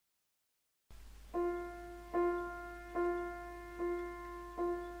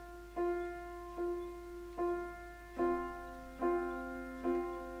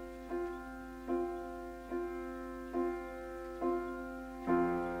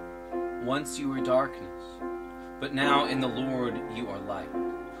Once you were darkness, but now in the Lord you are light.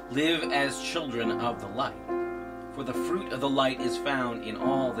 Live as children of the light, for the fruit of the light is found in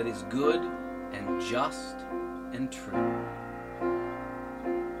all that is good and just and true.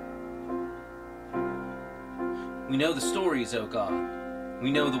 We know the stories, O God.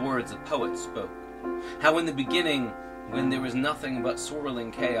 We know the words the poets spoke. How in the beginning, when there was nothing but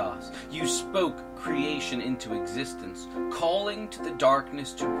swirling chaos, you spoke creation into existence, calling to the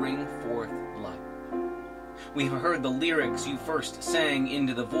darkness to bring forth light. We have heard the lyrics you first sang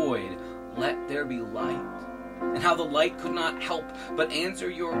into the void, "Let there be light," and how the light could not help but answer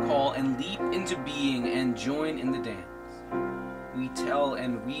your call and leap into being and join in the dance. We tell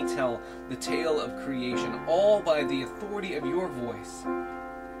and retell the tale of creation, all by the authority of your voice.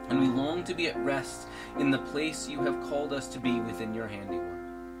 And we long to be at rest in the place you have called us to be within your handiwork.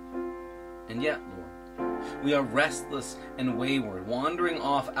 And yet, Lord, we are restless and wayward, wandering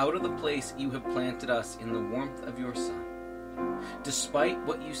off out of the place you have planted us in the warmth of your Son. Despite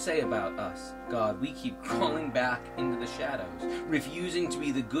what you say about us, God, we keep crawling back into the shadows, refusing to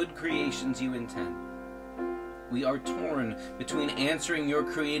be the good creations you intend. We are torn between answering your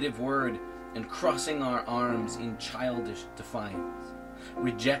creative word and crossing our arms in childish defiance,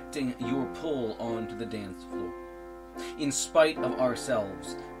 rejecting your pull onto the dance floor. In spite of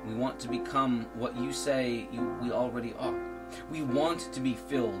ourselves, we want to become what you say we already are. We want to be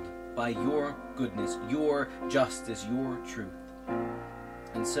filled by your goodness, your justice, your truth.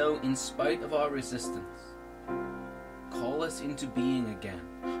 And so, in spite of our resistance, call us into being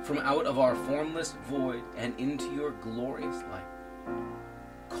again, from out of our formless void and into your glorious light.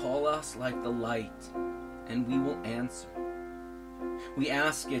 Call us like the light, and we will answer. We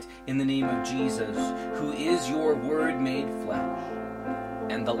ask it in the name of Jesus, who is your word made flesh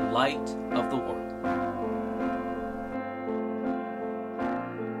and the light of the world.